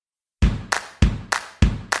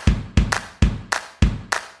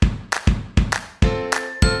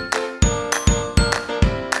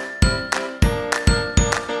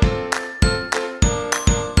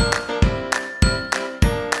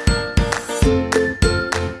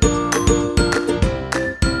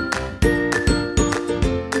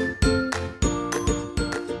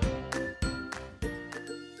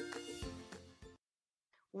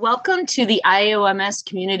welcome to the IAOMS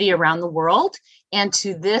community around the world and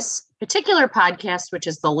to this particular podcast, which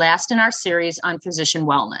is the last in our series on physician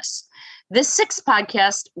wellness. This sixth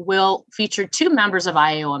podcast will feature two members of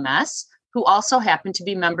IAOMS who also happen to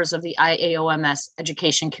be members of the IAOMS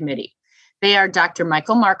Education Committee. They are Dr.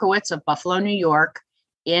 Michael Markowitz of Buffalo, New York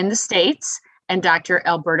in the States, and Dr.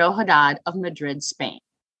 Alberto Haddad of Madrid, Spain.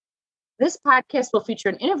 This podcast will feature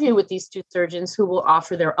an interview with these two surgeons who will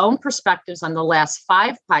offer their own perspectives on the last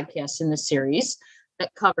 5 podcasts in the series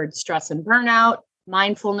that covered stress and burnout,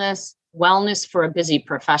 mindfulness, wellness for a busy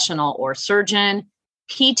professional or surgeon,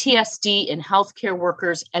 PTSD in healthcare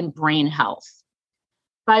workers, and brain health.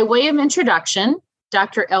 By way of introduction,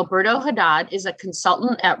 Dr. Alberto Haddad is a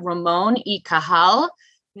consultant at Ramon y Cajal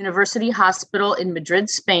University Hospital in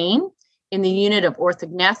Madrid, Spain, in the unit of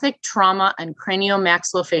orthognathic trauma and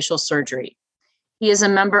craniomaxillofacial surgery. He is a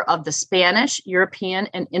member of the Spanish, European,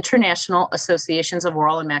 and International Associations of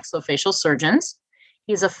Oral and Maxillofacial Surgeons.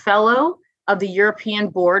 He is a fellow of the European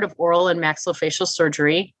Board of Oral and Maxillofacial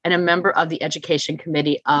Surgery and a member of the Education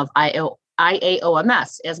Committee of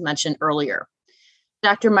IAOMS, as mentioned earlier.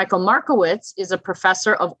 Dr. Michael Markowitz is a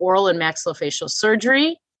professor of oral and maxillofacial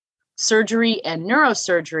surgery, surgery and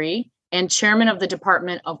neurosurgery, and chairman of the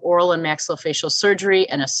Department of Oral and Maxillofacial Surgery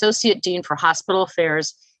and associate dean for hospital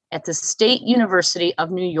affairs at the State University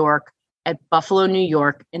of New York at Buffalo, New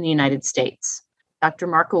York in the United States. Dr.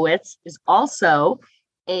 Markowitz is also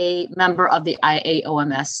a member of the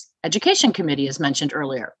IAOMS Education Committee, as mentioned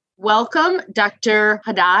earlier. Welcome, Dr.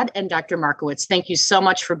 Haddad and Dr. Markowitz. Thank you so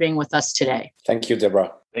much for being with us today. Thank you,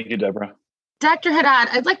 Deborah. Thank you, Deborah. Dr. Haddad,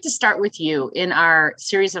 I'd like to start with you in our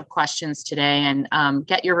series of questions today and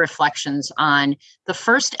get your reflections on the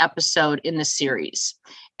first episode in the series.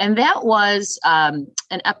 And that was an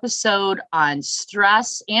episode on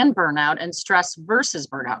stress and burnout and stress versus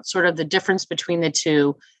burnout, sort of the difference between the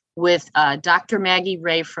two with Dr. Maggie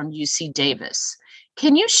Ray from UC Davis.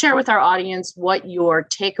 Can you share with our audience what your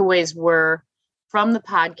takeaways were from the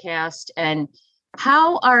podcast, and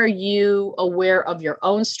how are you aware of your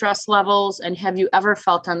own stress levels, and have you ever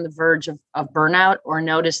felt on the verge of burnout or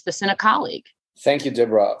noticed this in a colleague? Thank you,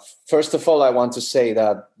 Deborah. First of all, I want to say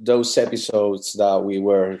that those episodes that we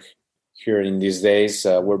were hearing these days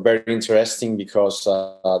were very interesting because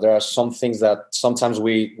there are some things that sometimes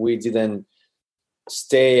we didn't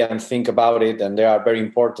stay and think about it, and they are very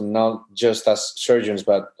important, not just as surgeons,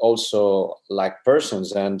 but also like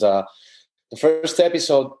persons. And the first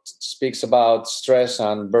episode speaks about stress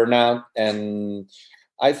and burnout. And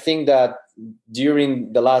I think that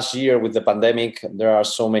during the last year with the pandemic, there are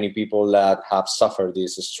so many people that have suffered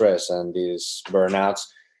this stress and these burnouts.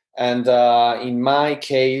 And in my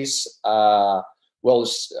case, I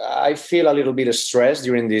feel a little bit of stress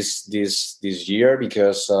during this year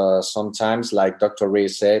because sometimes, like Dr. Ray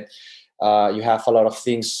said, you have a lot of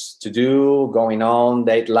things to do going on,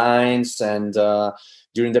 deadlines, and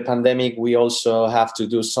during the pandemic, we also have to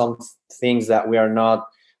do some things that we are not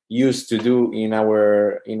used to do in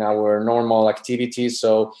our normal activities.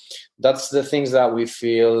 So that's the things that we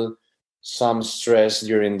feel some stress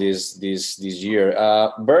during this year.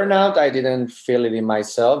 Burnout, I didn't feel it in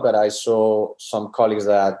myself, but I saw some colleagues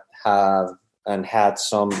that have and had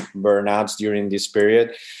some burnouts during this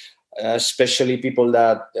period, especially people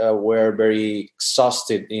that were very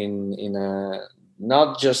exhausted in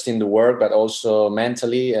not just in the work, but also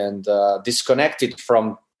mentally and disconnected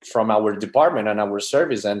from our department and our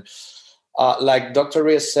service. And like Dr.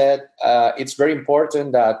 Reyes said, it's very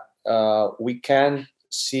important that we can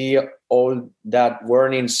see all that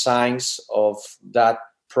warning signs of that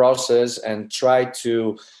process and try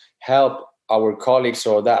to help our colleagues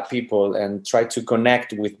or that people and try to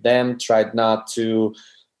connect with them, try not to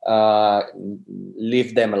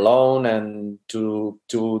leave them alone, and to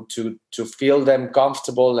feel them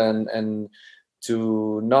comfortable and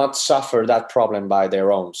to not suffer that problem by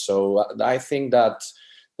their own. So I think that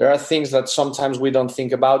there are things that sometimes we don't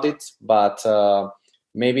think about it, but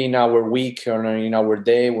maybe in our week or in our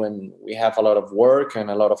day when we have a lot of work and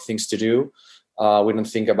a lot of things to do, we don't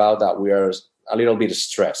think about that we are a little bit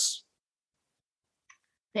stressed.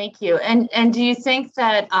 Thank you. And do you think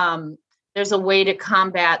that there's a way to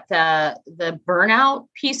combat the burnout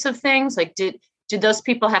piece of things? Like, did those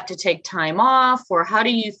people have to take time off, or how do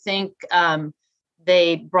you think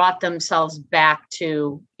they brought themselves back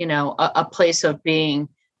to, a place of being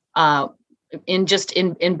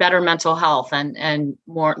in better mental health and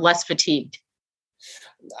less fatigued?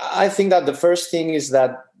 I think that the first thing is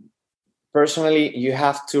that personally, you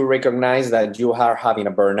have to recognize that you are having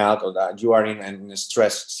a burnout or that you are in a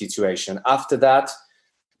stress situation. After that,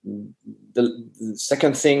 the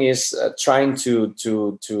second thing is trying to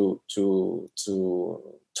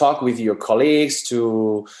talk with your colleagues,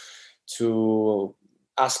 to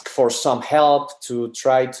ask for some help, to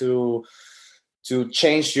try to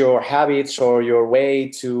change your habits or your way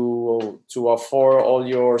to afford all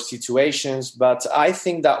your situations. But I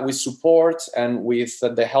think that with support and with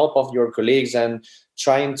the help of your colleagues, and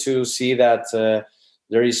trying to see that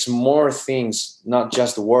there is more things, not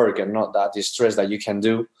just work and not that stress that you can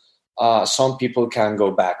do, some people can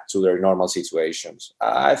go back to their normal situations.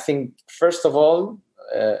 I think, first of all,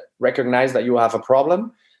 recognize that you have a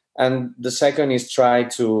problem. And the second is try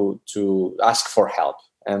to ask for help.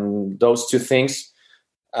 And those two things,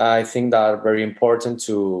 I think, that are very important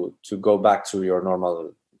to go back to your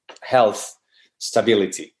normal health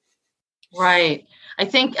stability. Right. I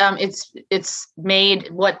think it's made,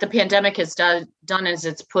 what the pandemic has done is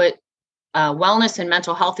it's put wellness and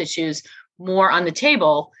mental health issues more on the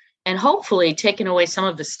table, and hopefully taken away some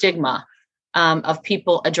of the stigma of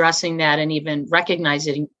people addressing that and even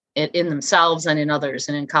recognizing it in themselves and in others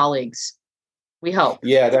and in colleagues. We hope.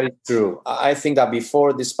 Yeah, that is true. I think that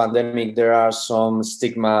before this pandemic, there are some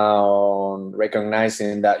stigma on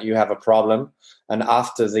recognizing that you have a problem. And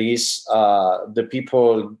after this, the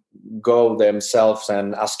people go themselves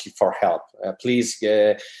and ask you for help. Please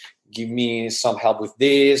give me some help with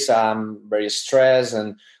this. I'm very stressed.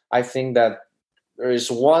 And I think that there is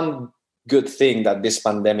one good thing that this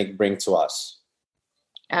pandemic brings to us.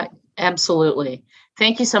 Absolutely.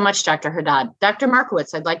 Thank you so much, Dr. Haddad. Dr.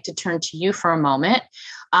 Markowitz, I'd like to turn to you for a moment.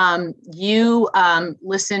 You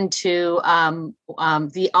listened to all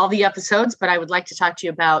the episodes, but I would like to talk to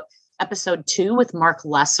you about episode 2 with Mark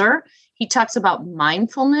Lesser. He talks about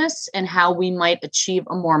mindfulness and how we might achieve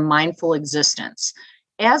a more mindful existence.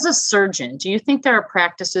 As a surgeon, do you think there are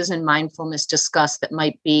practices in mindfulness discussed that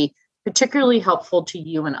might be particularly helpful to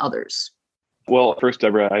you and others? Well, first,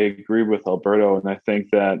 Deborah, I agree with Alberto, and I think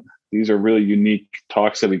that these are really unique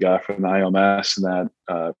talks that we got from the IOMS, and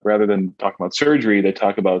that rather than talk about surgery, they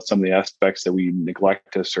talk about some of the aspects that we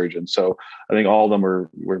neglect as surgeons. So I think all of them were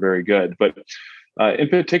very good. But in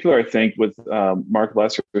particular, I think with Mark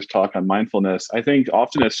Lesser's talk on mindfulness, I think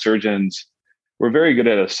often as surgeons, we're very good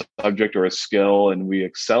at a subject or a skill, and we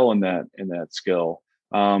excel in that skill.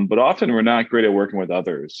 But often we're not great at working with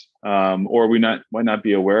others, or we might not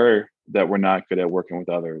be aware that we're not good at working with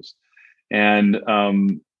others. And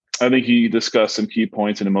I think he discussed some key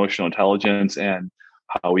points in emotional intelligence and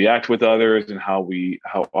how we act with others and how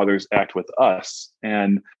others act with us.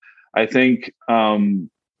 And I think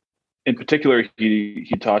in particular, he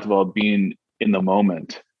talked about being in the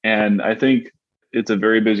moment. And I think it's a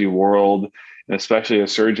very busy world, and especially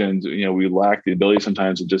as surgeons, we lack the ability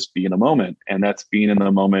sometimes to just be in a moment. And that's being in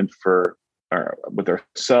the moment with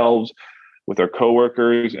ourselves, with our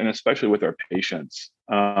coworkers, and especially with our patients.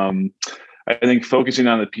 I think focusing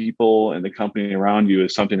on the people and the company around you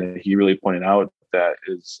is something that he really pointed out that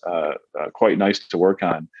is quite nice to work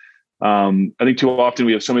on. I think too often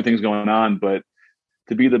we have so many things going on, but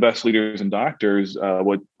to be the best leaders and doctors,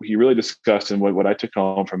 what he really discussed and what I took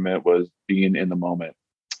home from it was being in the moment.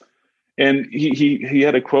 And he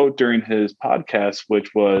had a quote during his podcast, which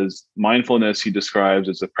was, mindfulness he describes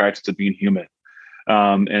as the practice of being human.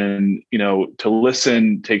 And to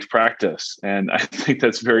listen takes practice, and I think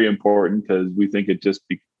that's very important because we think it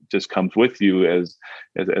just comes with you as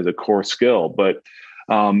a core skill, but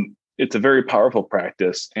it's a very powerful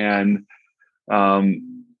practice, and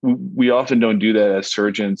we often don't do that as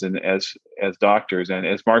surgeons and as doctors. And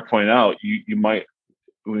as Mark pointed out, you might,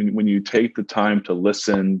 when you take the time to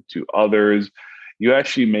listen to others, you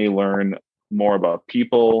actually may learn more about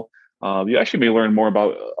people. You actually may learn more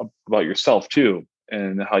about yourself too,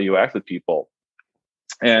 and how you act with people.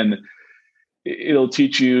 And it'll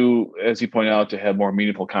teach you, as he pointed out, to have more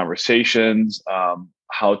meaningful conversations,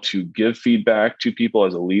 how to give feedback to people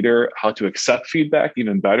as a leader, how to accept feedback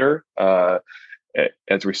even better as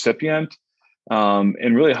a recipient,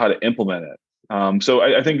 and really how to implement it. So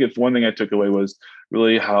I think if one thing I took away was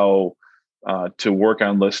really how to work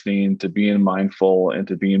on listening, to being mindful, and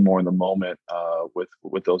to being more in the moment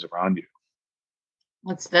with those around you.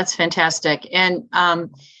 That's fantastic. And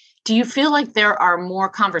do you feel like there are more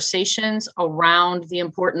conversations around the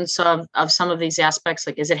importance of some of these aspects?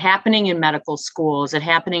 Like, is it happening in medical school? Is it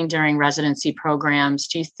happening during residency programs?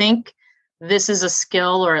 Do you think this is a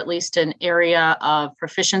skill, or at least an area of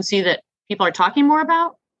proficiency, that people are talking more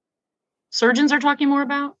about? Surgeons are talking more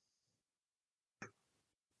about?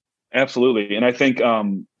 Absolutely. And I think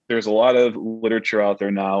there's a lot of literature out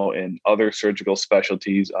there now in other surgical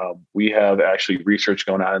specialties. We have actually research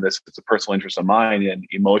going on in this. It's a personal interest of mine in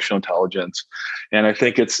emotional intelligence. And I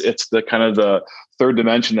think it's the kind of the third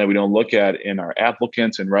dimension that we don't look at in our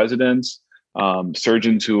applicants and residents,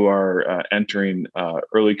 surgeons who are entering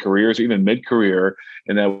early careers, or even mid-career,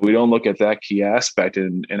 and that we don't look at that key aspect.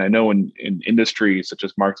 And I know in industries such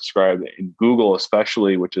as Mark described, in Google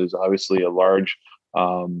especially, which is obviously a large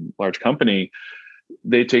company,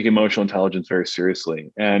 they take emotional intelligence very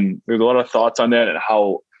seriously. And there's a lot of thoughts on that and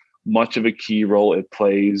how much of a key role it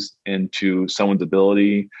plays into someone's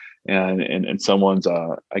ability and someone's,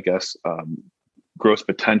 gross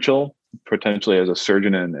potentially as a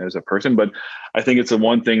surgeon and as a person. But I think it's the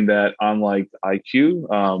one thing that, unlike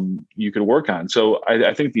IQ, you could work on. So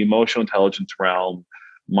I think the emotional intelligence realm,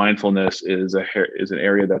 mindfulness is an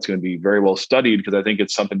area that's going to be very well studied, because I think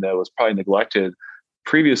it's something that was probably neglected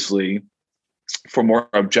previously for more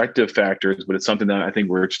objective factors, but it's something that I think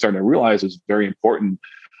we're starting to realize is very important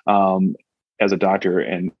as a doctor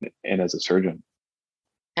and as a surgeon.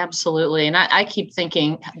 Absolutely. And I keep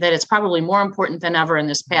thinking that it's probably more important than ever in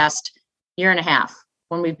this past year and a half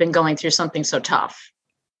when we've been going through something so tough.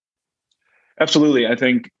 Absolutely. I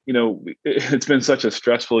think, it's been such a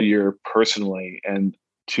stressful year personally, and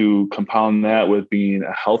to compound that with being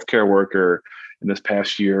a healthcare worker in this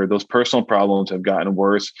past year, those personal problems have gotten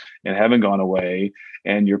worse and haven't gone away.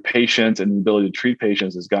 And your patients and the ability to treat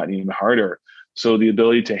patients has gotten even harder. So the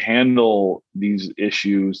ability to handle these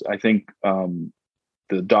issues, I think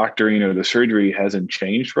the doctoring or the surgery hasn't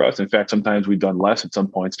changed for us. In fact, sometimes we've done less at some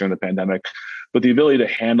points during the pandemic. But the ability to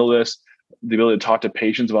handle this, the ability to talk to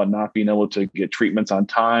patients about not being able to get treatments on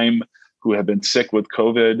time, who have been sick with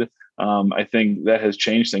COVID, I think that has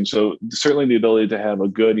changed things. So certainly the ability to have a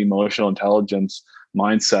good emotional intelligence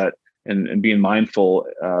mindset and being mindful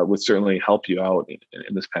would certainly help you out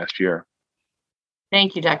in this past year.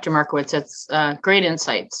 Thank you, Dr. Markowitz. That's great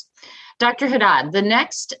insights. Dr. Haddad, the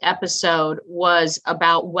next episode was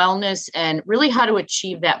about wellness and really how to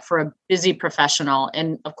achieve that for a busy professional.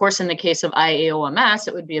 And of course, in the case of IAOMS,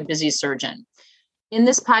 it would be a busy surgeon. In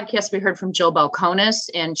this podcast, we heard from Jill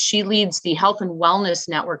Balcones, and she leads the Health and Wellness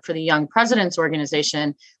Network for the Young Presidents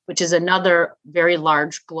Organization, which is another very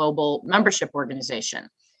large global membership organization.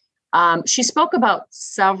 She spoke about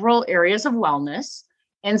several areas of wellness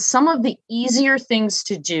and some of the easier things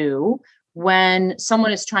to do when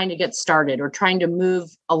someone is trying to get started or trying to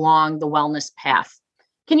move along the wellness path.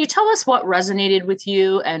 Can you tell us what resonated with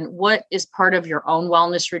you and what is part of your own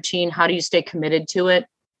wellness routine? How do you stay committed to it?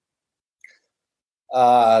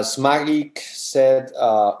 As Magik said,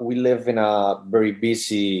 we live in a very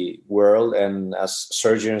busy world, and as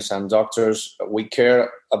surgeons and doctors, we care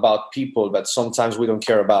about people, but sometimes we don't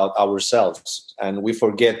care about ourselves, and we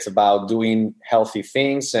forget about doing healthy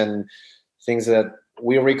things and things that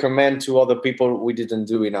we recommend to other people we didn't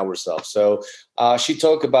do in ourselves. So she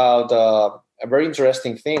talked about a very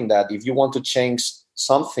interesting thing, that if you want to change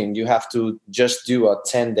something, you have to just do a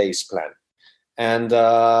 10 days plan. And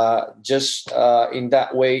in that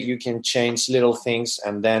way, you can change little things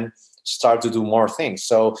and then start to do more things.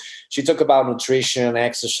 So she talked about nutrition,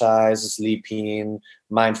 exercise, sleeping,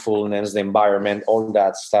 mindfulness, the environment, all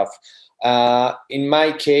that stuff. In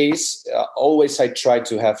my case, always I try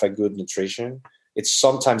to have a good nutrition. It's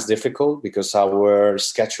sometimes difficult because our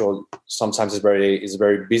schedule sometimes is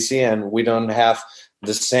very busy, and we don't have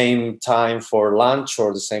the same time for lunch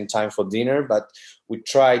or the same time for dinner, but we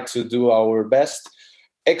try to do our best.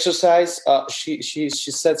 Exercise, she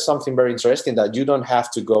said something very interesting, that you don't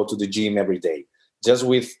have to go to the gym every day. Just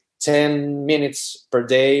with 10 minutes per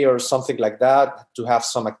day or something like that, to have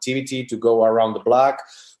some activity, to go around the block,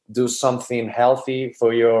 do something healthy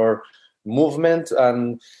for your movement,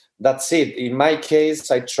 and that's it. In my case,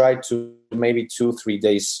 I try to maybe 2-3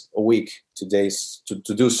 days a week, 2 days to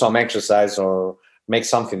do some exercise or make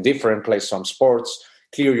something different, play some sports,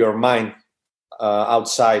 clear your mind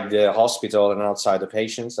outside the hospital and outside the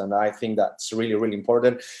patients. And I think that's really, really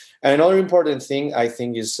important. And another important thing, I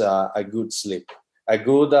think, is a good sleep, a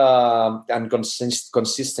good and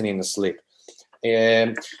consistent in the sleep.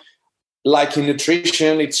 And like in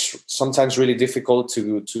nutrition, it's sometimes really difficult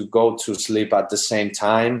to go to sleep at the same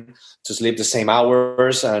time, to sleep the same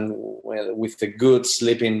hours, and with a good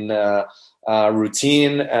sleeping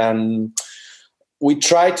routine. And we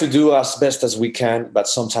try to do as best as we can, but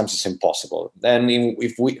sometimes it's impossible. And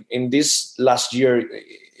in this last year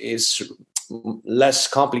is less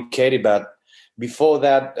complicated, but before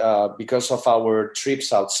that, because of our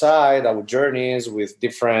trips outside, our journeys with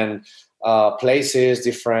different places,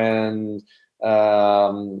 different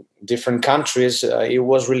different countries, it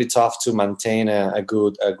was really tough to maintain a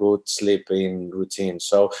good sleeping routine.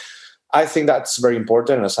 So I think that's very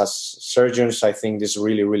important. As surgeons, I think it's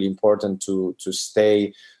really, really important to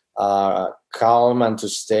stay calm and to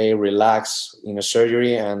stay relaxed in a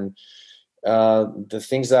surgery. And the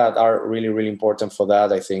things that are really, really important for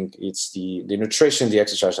that, I think it's the nutrition, the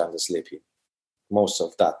exercise, and the sleeping. Most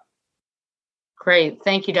of that. Great.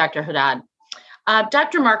 Thank you, Dr. Haddad.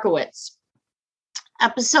 Dr. Markowitz,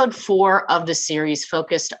 episode 4 of the series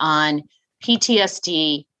focused on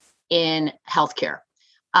PTSD in healthcare.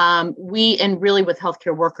 And really with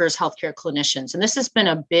healthcare workers, healthcare clinicians. And this has been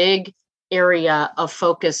a big area of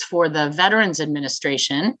focus for the Veterans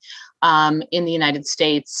Administration in the United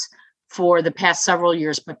States for the past several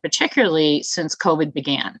years, but particularly since COVID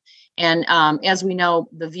began. And as we know,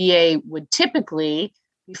 the VA would typically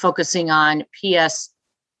be focusing on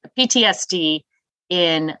PTSD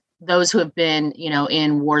in those who have been,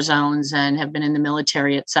 in war zones and have been in the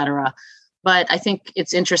military, et cetera. But I think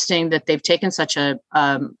it's interesting that they've taken such a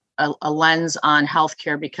lens on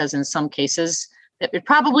healthcare, because in some cases it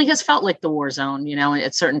probably has felt like the war zone,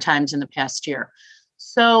 at certain times in the past year.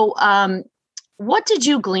 So what did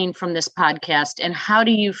you glean from this podcast, and how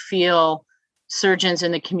do you feel surgeons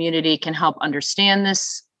in the community can help understand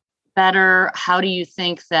this better? How do you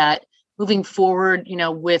think that moving forward,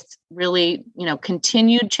 with really,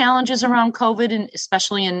 continued challenges around COVID, and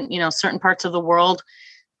especially in, certain parts of the world,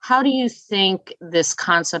 how do you think this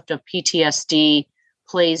concept of PTSD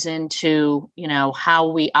plays into, how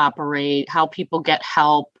we operate, how people get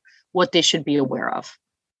help, what they should be aware of?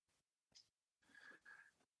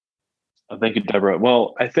 Thank you, Deborah.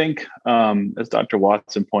 Well, I think, as Dr.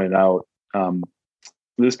 Watson pointed out,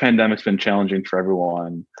 this pandemic's been challenging for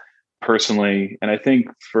everyone personally. And I think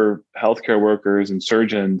for healthcare workers and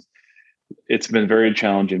surgeons, it's been very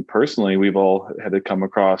challenging personally. We've all had to come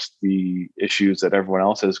across the issues that everyone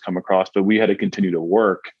else has come across, but we had to continue to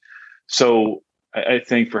work. So I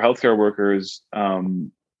think for healthcare workers,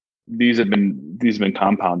 these have been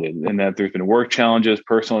compounded, in that there's been work challenges,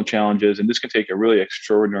 personal challenges, and this can take a really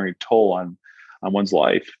extraordinary toll on one's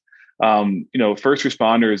life. First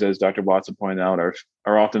responders, as Dr. Watson pointed out,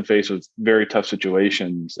 are often faced with very tough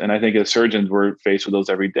situations, and I think as surgeons, we're faced with those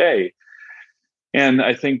every day. And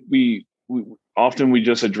I think we often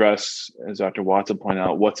just address, as Dr. Watson pointed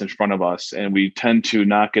out, what's in front of us, and we tend to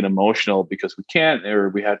not get emotional because we can't, or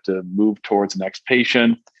we have to move towards the next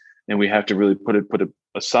patient, and we have to really put it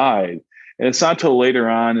aside. And it's not till later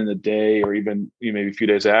on in the day, or even maybe a few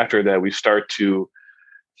days after, that we start to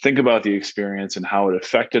think about the experience and how it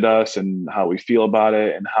affected us and how we feel about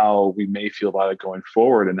it and how we may feel about it going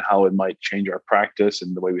forward and how it might change our practice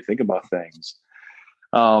and the way we think about things.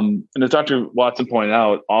 And as Dr. Watson pointed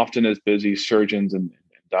out, often as busy surgeons and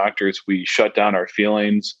doctors, we shut down our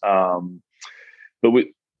feelings. But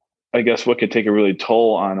I guess what could take a really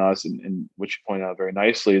toll on us, and which you pointed out very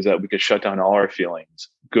nicely, is that we could shut down all our feelings,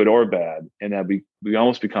 good or bad, and that we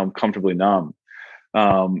almost become comfortably numb.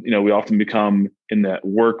 We often become in that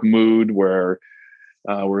work mood where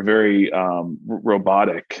we're very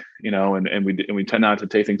robotic, and we tend not to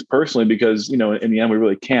take things personally because, in the end, we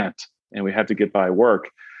really can't, and we have to get by work.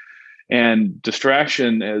 And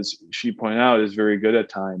distraction, as she pointed out, is very good at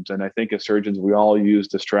times. And I think as surgeons, we all use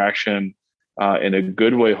distraction in a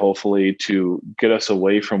good way, hopefully, to get us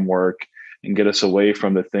away from work and get us away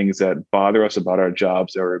from the things that bother us about our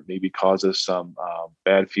jobs or maybe cause us some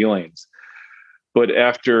bad feelings. But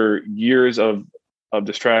after years of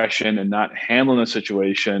distraction and not handling the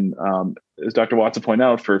situation, as Dr. Watson pointed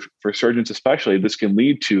out, for surgeons especially, this can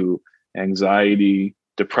lead to anxiety,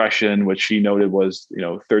 depression, which she noted was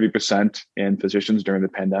 30% in physicians during the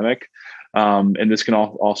pandemic, and this can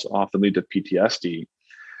also often lead to PTSD.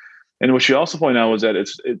 And what she also pointed out was that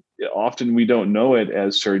often we don't know it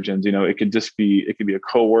as surgeons. It could be a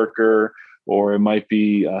coworker, or it might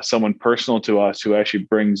be someone personal to us who actually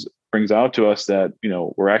brings out to us that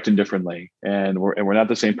we're acting differently, and we're not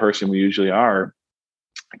the same person we usually are,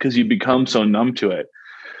 because you become so numb to it.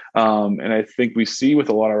 And I think we see with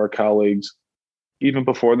a lot of our colleagues, even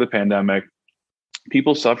before the pandemic,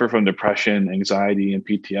 people suffer from depression, anxiety, and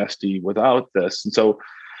PTSD without this. And so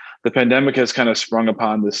the pandemic has kind of sprung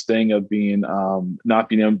upon this thing of being not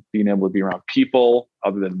being able to be around people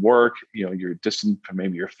other than work. You're distant from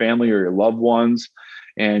maybe your family or your loved ones,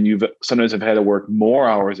 and you've sometimes have had to work more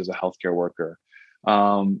hours as a healthcare worker.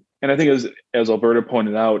 And I think as Alberto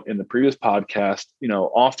pointed out in the previous podcast,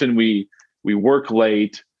 often we work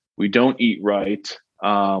late, we don't eat right,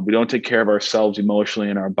 we don't take care of ourselves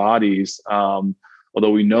emotionally and our bodies,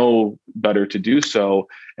 although we know better to do so,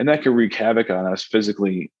 and that can wreak havoc on us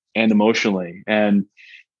physically and emotionally. And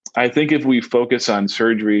I think if we focus on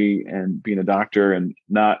surgery and being a doctor and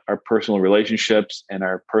not our personal relationships and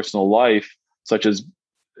our personal life, such as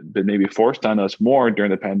been maybe forced on us more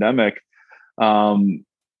during the pandemic,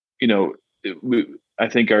 you know, I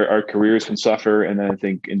think our careers can suffer, and then I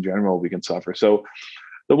think in general we can suffer. So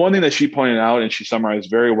the one thing that she pointed out, and she summarized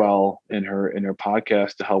very well in her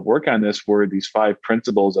podcast to help work on this, were these 5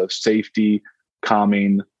 principles of safety,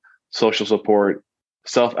 calming, social support,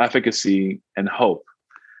 self-efficacy, and hope.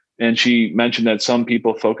 And she mentioned that some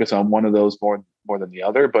people focus on one of those more than the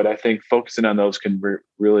other, but I think focusing on those can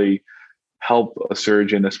really help a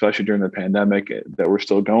surgeon, especially during the pandemic that we're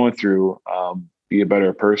still going through, be a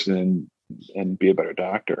better person and be a better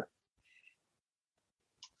doctor.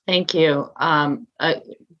 Thank you.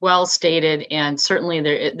 Well stated. And certainly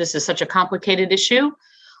this is such a complicated issue.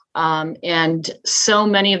 And so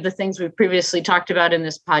many of the things we've previously talked about in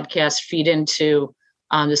this podcast feed into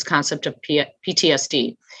this concept of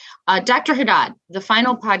PTSD. Dr. Haddad, the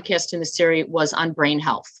final podcast in the series was on brain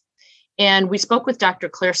health. And we spoke with Dr.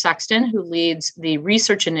 Claire Sexton, who leads the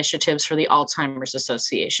research initiatives for the Alzheimer's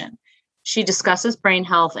Association. She discusses brain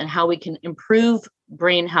health and how we can improve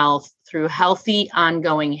brain health through healthy,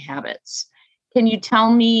 ongoing habits. Can you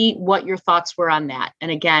tell me what your thoughts were on that?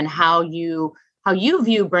 And again, how you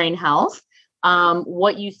view brain health,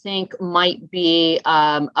 what you think might be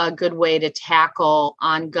a good way to tackle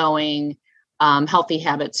ongoing healthy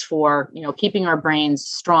habits for, keeping our brains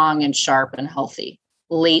strong and sharp and healthy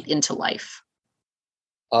late into life.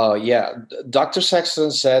 Yeah, Dr.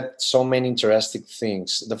 Sexton said so many interesting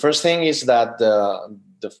things. The first thing is that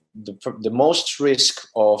the most risk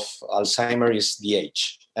of Alzheimer's is the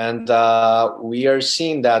age. And we are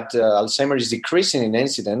seeing that Alzheimer's is decreasing in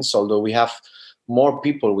incidence, although we have more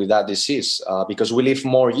people with that disease because we live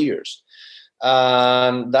more years.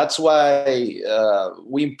 That's why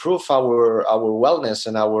we improve our wellness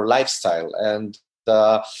and our lifestyle. And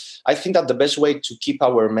I think that the best way to keep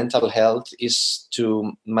our mental health is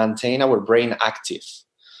to maintain our brain active.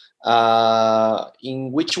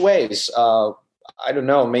 In which ways? I don't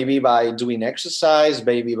know, maybe by doing exercise,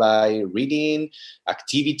 maybe by reading,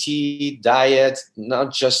 activity, diet,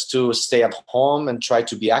 not just to stay at home and try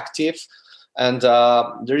to be active. And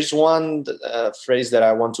there is one phrase that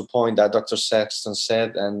I want to point that Dr. Sexton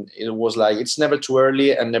said, and it was like, it's never too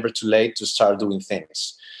early and never too late to start doing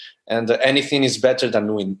things. And anything is better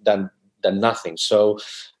than nothing. So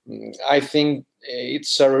I think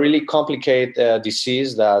it's a really complicated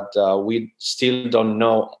disease that we still don't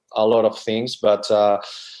know a lot of things. But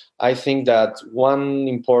I think that one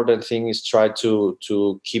important thing is try to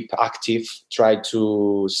keep active, try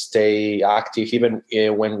to stay active even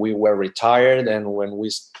when we were retired and when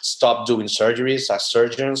we stopped doing surgeries as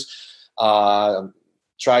surgeons.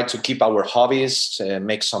 Try to keep our hobbies,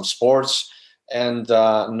 make some sports, and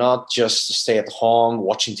not just stay at home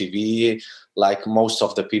watching TV like most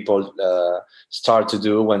of the people start to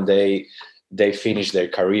do when they finish their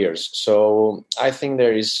careers. So I think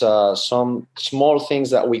there is some small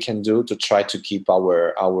things that we can do to try to keep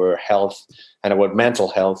our health and our mental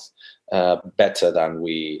health better than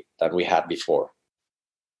we had before.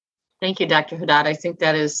 Thank you, Dr. Haddad. I think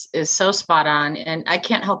that is so spot on. And I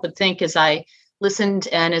can't help but think as I listened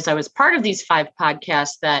and as I was part of these 5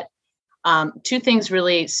 podcasts that 2 things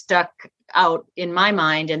really stuck out in my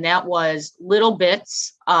mind, and that was little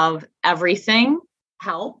bits of everything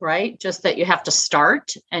help, right? Just that you have to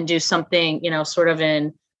start and do something, sort of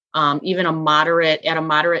in even a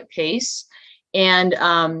moderate pace, and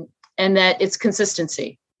that it's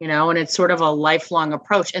consistency, and it's sort of a lifelong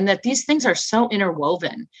approach, and that these things are so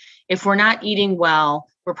interwoven. If we're not eating well,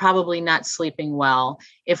 we're probably not sleeping well.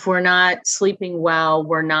 If we're not sleeping well,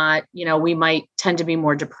 we're not, we might tend to be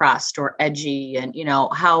more depressed or edgy, and,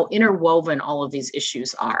 how interwoven all of these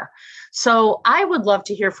issues are. So I would love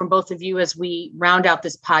to hear from both of you as we round out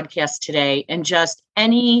this podcast today, and just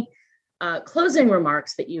any closing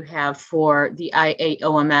remarks that you have for the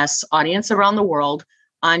IAOMS audience around the world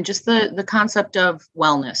on just the concept of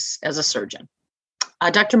wellness as a surgeon.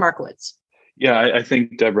 Dr. Markowitz. Yeah, I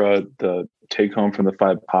think, Deborah, the take home from the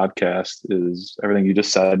 5 podcasts is everything you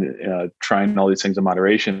just said, trying all these things in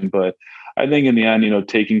moderation. But I think in the end,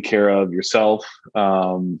 taking care of yourself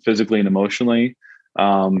physically and emotionally,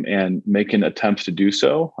 and making attempts to do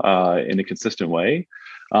so in a consistent way,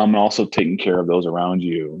 and also taking care of those around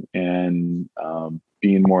you and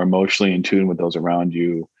being more emotionally in tune with those around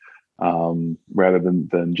you rather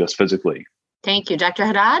than just physically. Thank you. Dr.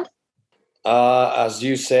 Haddad? As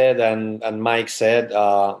you said and Mike said,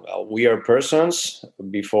 we are persons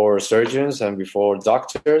before surgeons and before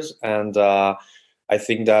doctors. And I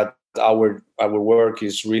think that our work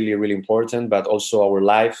is really, really important, but also our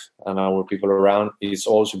life and our people around is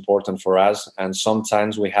also important for us. And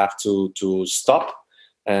sometimes we have to stop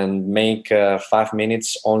and make 5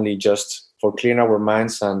 minutes only just for clearing our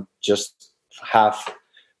minds and just have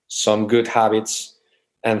some good habits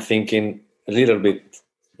and thinking a little bit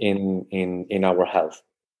in our health.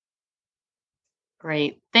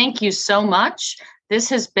 Great. Thank you so much. This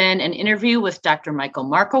has been an interview with Dr. Michael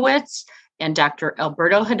Markowitz and Dr.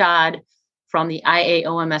 Alberto Haddad from the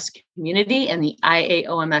IAOMS community and the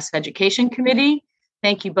IAOMS Education Committee.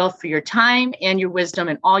 Thank you both for your time and your wisdom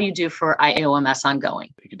and all you do for IAOMS ongoing.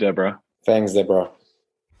 Thank you, Deborah. Thanks, Deborah.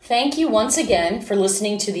 Thank you once again for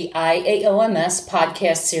listening to the IAOMS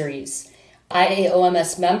podcast series.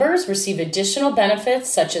 IAOMS members receive additional benefits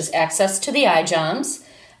such as access to the iJoms,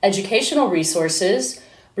 educational resources,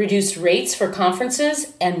 reduced rates for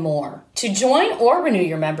conferences, and more. To join or renew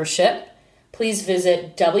your membership, please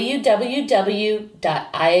visit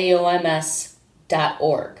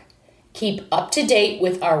www.iaoms.org. Keep up to date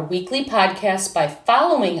with our weekly podcast by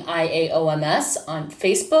following IAOMS on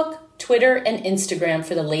Facebook, Twitter, and Instagram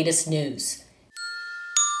for the latest news.